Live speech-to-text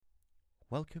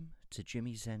Welcome to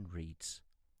Jimmy Zen Reads.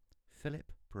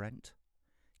 Philip Brent,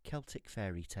 Celtic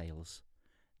Fairy Tales,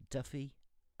 Duffy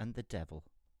and the Devil.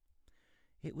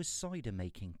 It was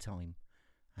cider-making time,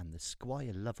 and the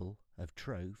Squire Lovell of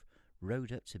Trove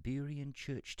rode up to Bury in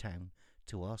Church Town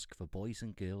to ask for boys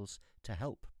and girls to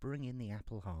help bring in the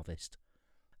apple harvest.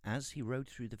 As he rode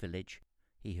through the village,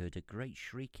 he heard a great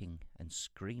shrieking and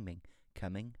screaming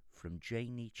coming from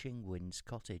Janey Chingwin's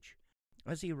cottage.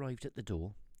 As he arrived at the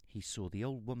door, he saw the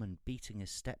old woman beating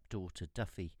his stepdaughter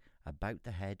Duffy about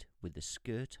the head with the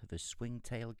skirt of a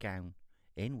swing-tail gown,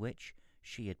 in which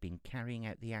she had been carrying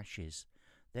out the ashes.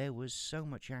 There was so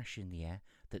much ash in the air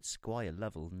that Squire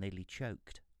Lovell nearly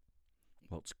choked.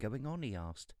 "What's going on?" he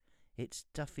asked. "It's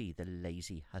Duffy, the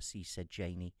lazy hussy," said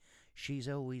Janey. "She's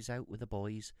always out with the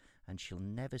boys, and she'll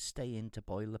never stay in to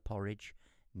boil the porridge,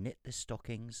 knit the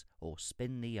stockings, or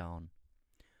spin the yarn."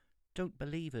 "Don't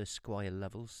believe her, Squire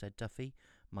Lovell," said Duffy.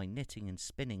 "My knitting and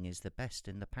spinning is the best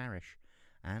in the parish,"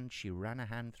 and she ran a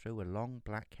hand through her long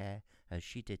black hair as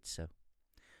she did so.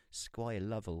 Squire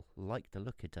Lovell liked the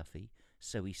look of Duffy,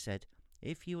 so he said,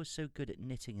 "If you are so good at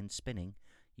knitting and spinning,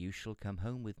 you shall come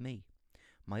home with me.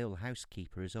 My old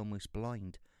housekeeper is almost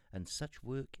blind, and such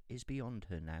work is beyond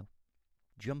her now.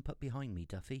 Jump up behind me,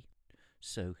 Duffy."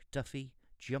 So Duffy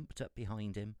jumped up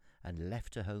behind him and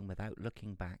left her home without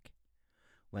looking back.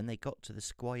 When they got to the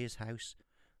squire's house,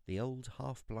 the old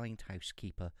half-blind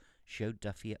housekeeper showed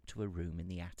Duffy up to a room in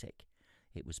the attic.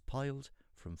 It was piled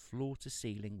from floor to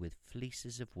ceiling with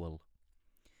fleeces of wool.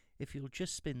 "If you'll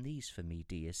just spin these for me,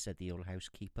 dear," said the old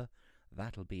housekeeper,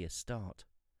 "that'll be a start."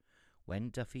 When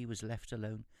Duffy was left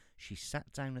alone, she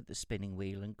sat down at the spinning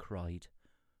wheel and cried.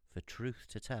 For truth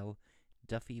to tell,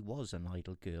 Duffy was an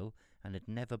idle girl and had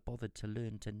never bothered to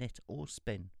learn to knit or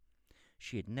spin.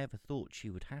 She had never thought she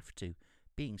would have to,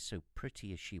 being so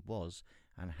pretty as she was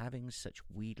and having such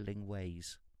wheedling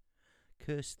ways.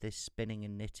 "Curse this spinning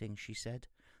and knitting," she said.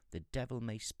 "The devil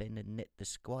may spin and knit the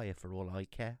squire for all I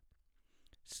care."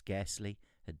 Scarcely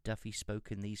had Duffy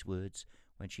spoken these words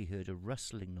when she heard a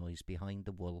rustling noise behind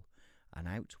the wool, and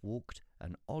out walked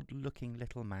an odd-looking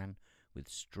little man with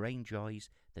strange eyes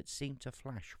that seemed to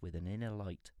flash with an inner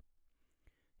light.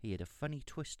 He had a funny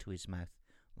twist to his mouth,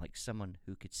 like someone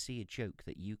who could see a joke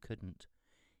that you couldn't.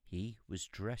 He was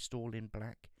dressed all in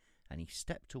black, and he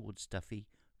stepped towards Duffy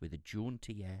with a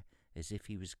jaunty air as if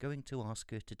he was going to ask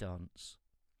her to dance.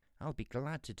 "I'll be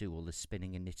glad to do all the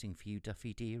spinning and knitting for you,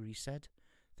 Duffy dear," he said.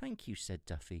 "Thank you," said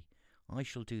Duffy. "I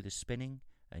shall do the spinning,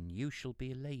 and you shall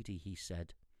be a lady," he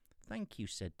said. "Thank you,"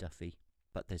 said Duffy.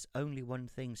 "But there's only one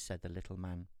thing," said the little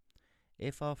man.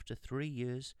 "If after 3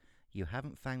 years you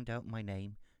haven't found out my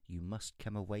name, you must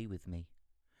come away with me."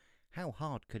 How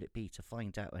hard could it be to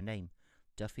find out her name?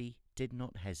 Duffy did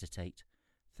not hesitate.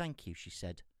 "Thank you," she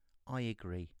said. "I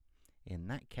agree." "In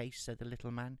that case," said the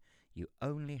little man, "you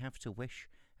only have to wish,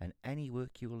 and any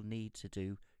work you will need to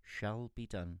do shall be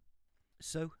done."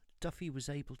 So Duffy was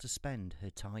able to spend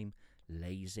her time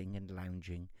lazing and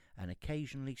lounging, and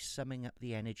occasionally summing up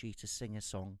the energy to sing a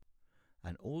song.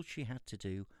 And all she had to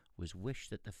do was wish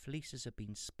that the fleeces had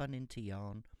been spun into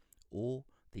yarn, or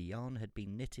the yarn had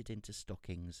been knitted into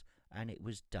stockings, and it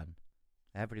was done.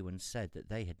 Everyone said that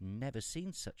they had never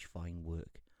seen such fine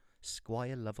work.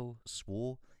 Squire Lovell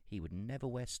swore he would never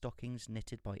wear stockings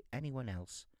knitted by anyone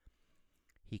else.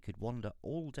 He could wander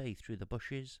all day through the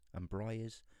bushes and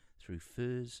briars, through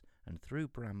furze and through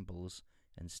brambles,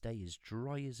 and stay as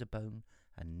dry as a bone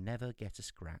and never get a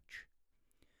scratch.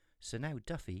 So now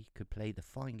Duffy could play the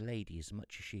fine lady as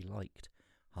much as she liked.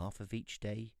 Half of each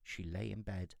day she lay in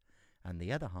bed, and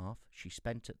the other half she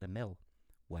spent at the mill,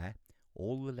 where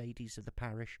all the ladies of the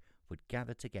parish would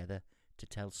gather together to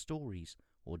tell stories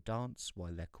or dance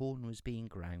while their corn was being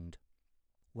ground.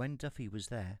 When Duffy was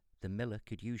there, the miller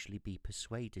could usually be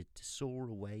persuaded to saw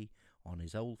away on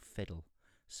his old fiddle,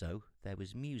 so there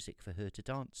was music for her to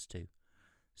dance to.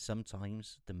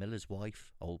 Sometimes the miller's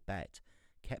wife, old Bet,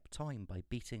 kept time by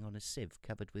beating on a sieve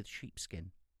covered with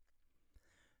sheepskin.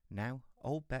 Now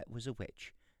old Bet was a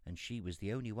witch, and she was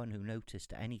the only one who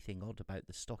noticed anything odd about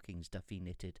the stockings Duffy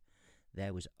knitted.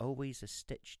 There was always a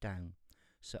stitch down,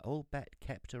 so old Bet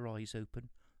kept her eyes open,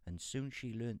 and soon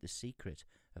she learnt the secret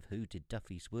of who did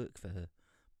Duffy's work for her,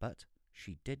 but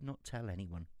she did not tell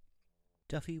anyone.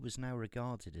 Duffy was now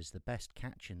regarded as the best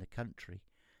catch in the country,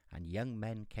 and young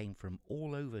men came from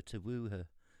all over to woo her,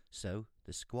 so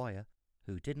the squire,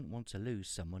 who didn't want to lose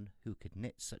someone who could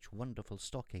knit such wonderful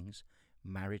stockings,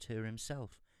 married her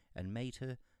himself and made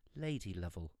her Lady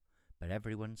Lovell, but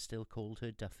everyone still called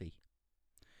her Duffy.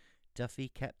 Duffy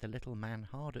kept the little man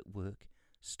hard at work,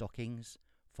 stockings,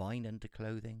 fine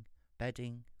underclothing,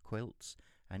 bedding, quilts,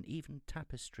 and even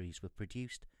tapestries were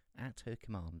produced at her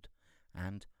command,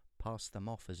 and passed them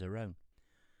off as her own.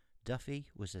 Duffy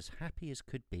was as happy as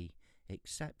could be,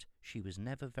 except she was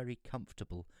never very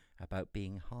comfortable about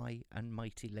being high and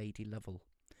mighty Lady Lovell.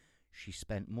 She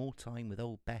spent more time with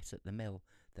old Bet at the mill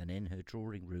than in her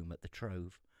drawing-room at the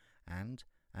Trove, and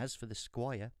as for the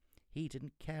squire, he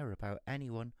didn't care about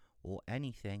anyone or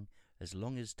anything as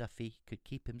long as Duffy could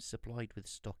keep him supplied with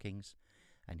stockings,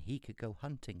 and he could go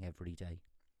hunting every day.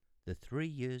 The 3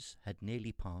 years had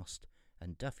nearly passed,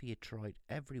 and Duffy had tried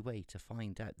every way to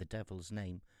find out the devil's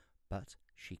name, but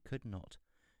she could not.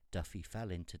 Duffy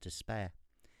fell into despair.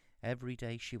 Every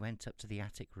day she went up to the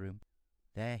attic room.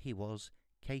 There he was,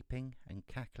 caping and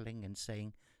cackling and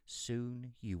saying,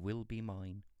 "Soon you will be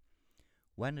mine."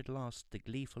 When at last the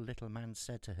gleeful little man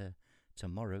said to her,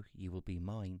 "Tomorrow you will be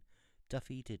mine,"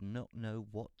 Duffy did not know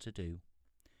what to do.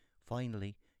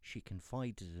 Finally she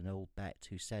confided in old Bet,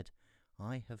 who said,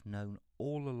 "I have known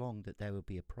all along that there would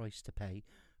be a price to pay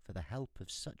for the help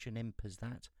of such an imp as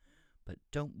that, but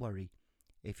don't worry,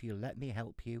 if you'll let me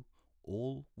help you,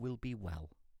 all will be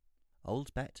well."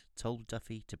 Old Bet told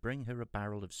Duffy to bring her a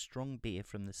barrel of strong beer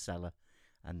from the cellar,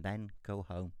 and then go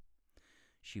home.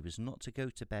 She was not to go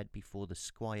to bed before the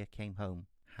squire came home,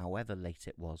 however late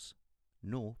it was,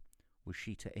 nor was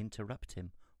she to interrupt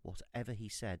him, whatever he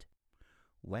said.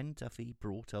 When Duffy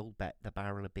brought old Bet the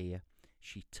barrel of beer,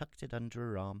 she tucked it under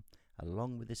her arm,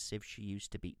 along with the sieve she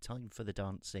used to beat time for the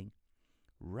dancing,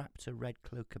 wrapped her red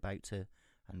cloak about her,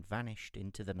 and vanished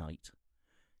into the night.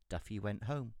 Duffy went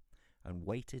home, and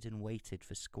waited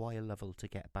for Squire Lovell to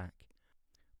get back.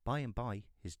 By and by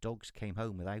his dogs came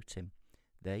home without him.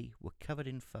 They were covered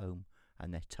in foam,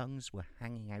 and their tongues were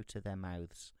hanging out of their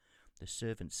mouths. The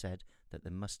servant said that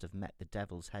they must have met the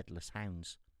devil's headless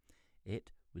hounds.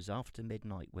 It was after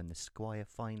midnight when the squire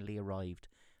finally arrived.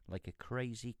 Like a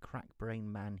crazy,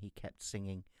 crack-brained man, he kept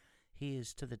singing,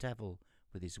 "Here's to the devil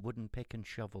with his wooden pick and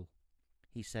shovel."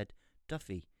 He said,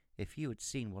 "Duffy, if you had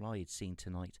seen what I had seen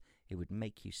tonight, it would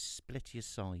make you split your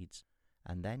sides."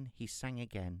 And then he sang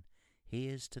again,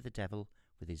 "Here's to the devil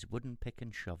with his wooden pick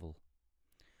and shovel."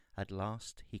 At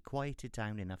last he quieted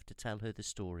down enough to tell her the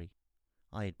story.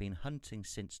 "I had been hunting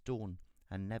since dawn,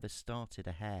 and never started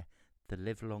a hare the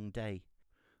livelong day.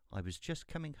 I was just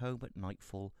coming home at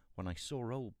nightfall when I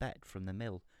saw old Bet from the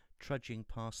mill trudging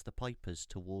past the pipers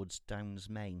towards Downs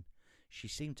Main. She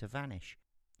seemed to vanish,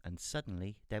 and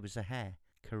suddenly there was a hare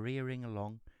careering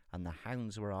along, and the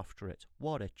hounds were after it.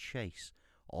 What a chase!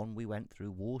 On we went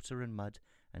through water and mud,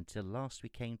 until last we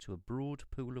came to a broad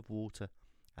pool of water,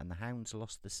 and the hounds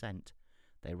lost the scent.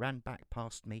 They ran back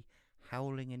past me,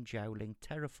 howling and jowling,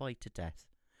 terrified to death.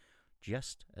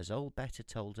 Just as old Bet had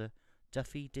told her,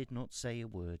 Duffy did not say a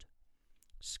word."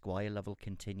 Squire Lovell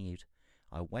continued,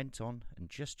 "I went on, and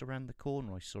just around the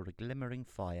corner I saw a glimmering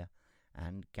fire,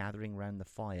 and gathering round the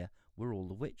fire were all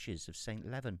the witches of St.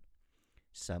 Leven.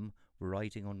 Some were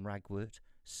riding on ragwort,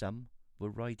 some were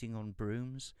riding on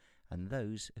brooms, and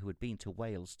those who had been to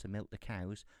Wales to milk the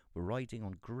cows were riding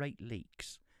on great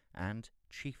leeks, and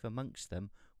chief amongst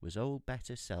them was old Bet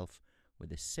herself,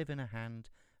 with a sieve in her hand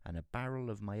and a barrel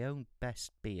of my own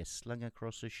best beer slung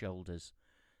across her shoulders."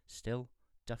 Still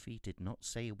Duffy did not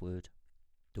say a word.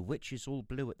 The witches all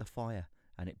blew at the fire,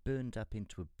 and it burned up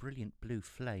into a brilliant blue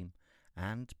flame,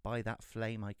 and by that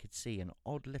flame I could see an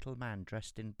odd little man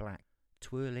dressed in black,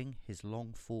 twirling his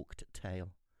long forked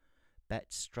tail.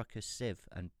 Bet struck her sieve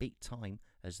and beat time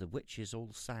as the witches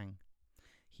all sang,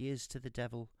 "Here's to the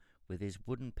devil with his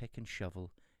wooden pick and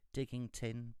shovel, digging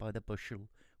tin by the bushel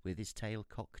with his tail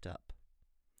cocked up."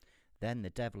 Then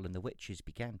the devil and the witches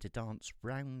began to dance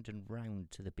round and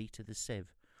round to the beat of the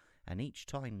sieve, and each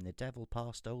time the devil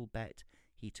passed old Bet,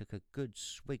 he took a good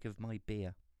swig of my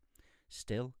beer.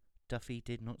 Still Duffy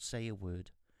did not say a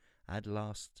word. At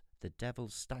last the devil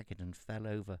staggered and fell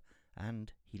over,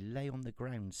 and he lay on the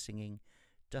ground singing,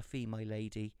 "Duffy, my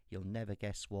lady, you'll never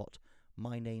guess what.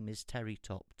 My name is Terry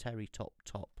Top, Terry Top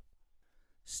Top."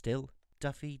 Still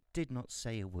Duffy did not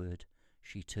say a word.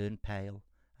 She turned pale,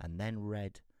 and then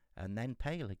red, and then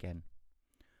pale again.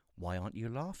 "Why aren't you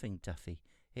laughing, Duffy?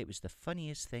 It was the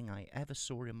funniest thing I ever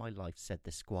saw in my life," said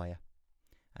the squire.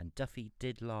 And Duffy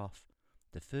did laugh,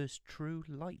 the first true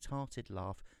light-hearted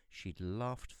laugh she'd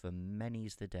laughed for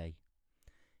many's the day.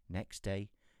 Next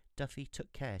day Duffy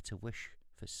took care to wish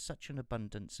for such an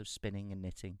abundance of spinning and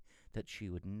knitting that she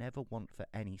would never want for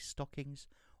any stockings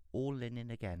or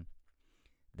linen again.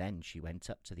 Then she went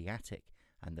up to the attic,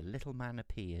 and the little man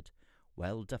appeared.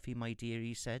 "Well, Duffy, my dear,"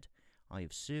 he said, "I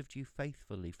have served you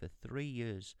faithfully for 3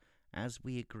 years, as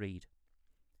we agreed.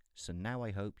 So now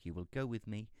I hope you will go with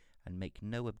me and make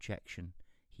no objection.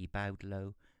 He bowed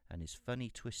low, and his funny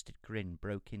twisted grin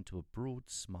broke into a broad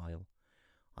smile.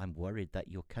 "I'm worried that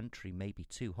your country may be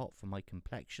too hot for my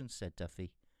complexion," said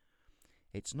Duffy.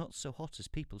 "It's not so hot as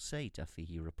people say, Duffy,"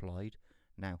 he replied.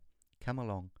 "Now, come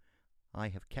along. I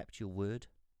have kept your word,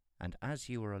 and as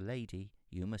you are a lady,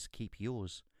 you must keep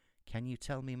yours. Can you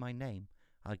tell me my name?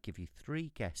 I'll give you 3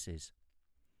 guesses.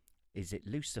 Is it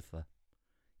Lucifer?"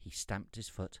 He stamped his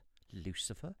foot.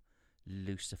 "Lucifer?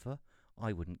 Lucifer?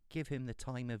 I wouldn't give him the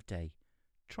time of day.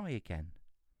 Try again."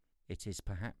 "It is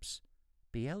perhaps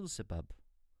Beelzebub."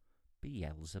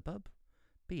 "Beelzebub?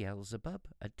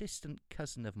 Beelzebub, a distant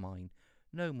cousin of mine.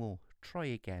 No more. Try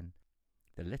again."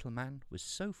 The little man was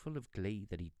so full of glee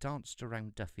that he danced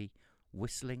around Duffy,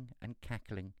 whistling and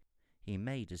cackling. He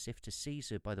made as if to seize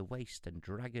her by the waist and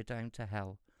drag her down to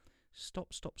hell.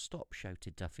 "Stop, stop, stop,"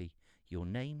 shouted Duffy. "Your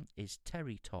name is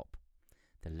Terry Top."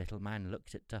 The little man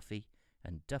looked at Duffy,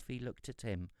 and Duffy looked at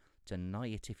him. "Deny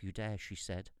it if you dare," she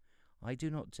said. "I do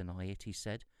not deny it," he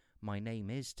said. "My name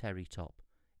is Terry Top.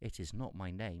 It is not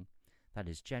my name. That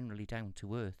is generally down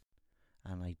to earth.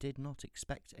 And I did not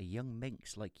expect a young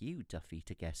minx like you, Duffy,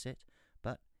 to guess it.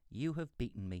 But you have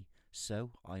beaten me,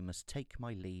 so I must take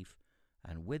my leave."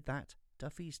 And with that,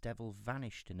 Duffy's devil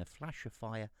vanished in a flash of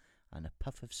fire and a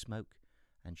puff of smoke,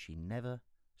 and she never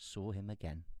saw him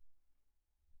again.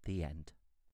 The end.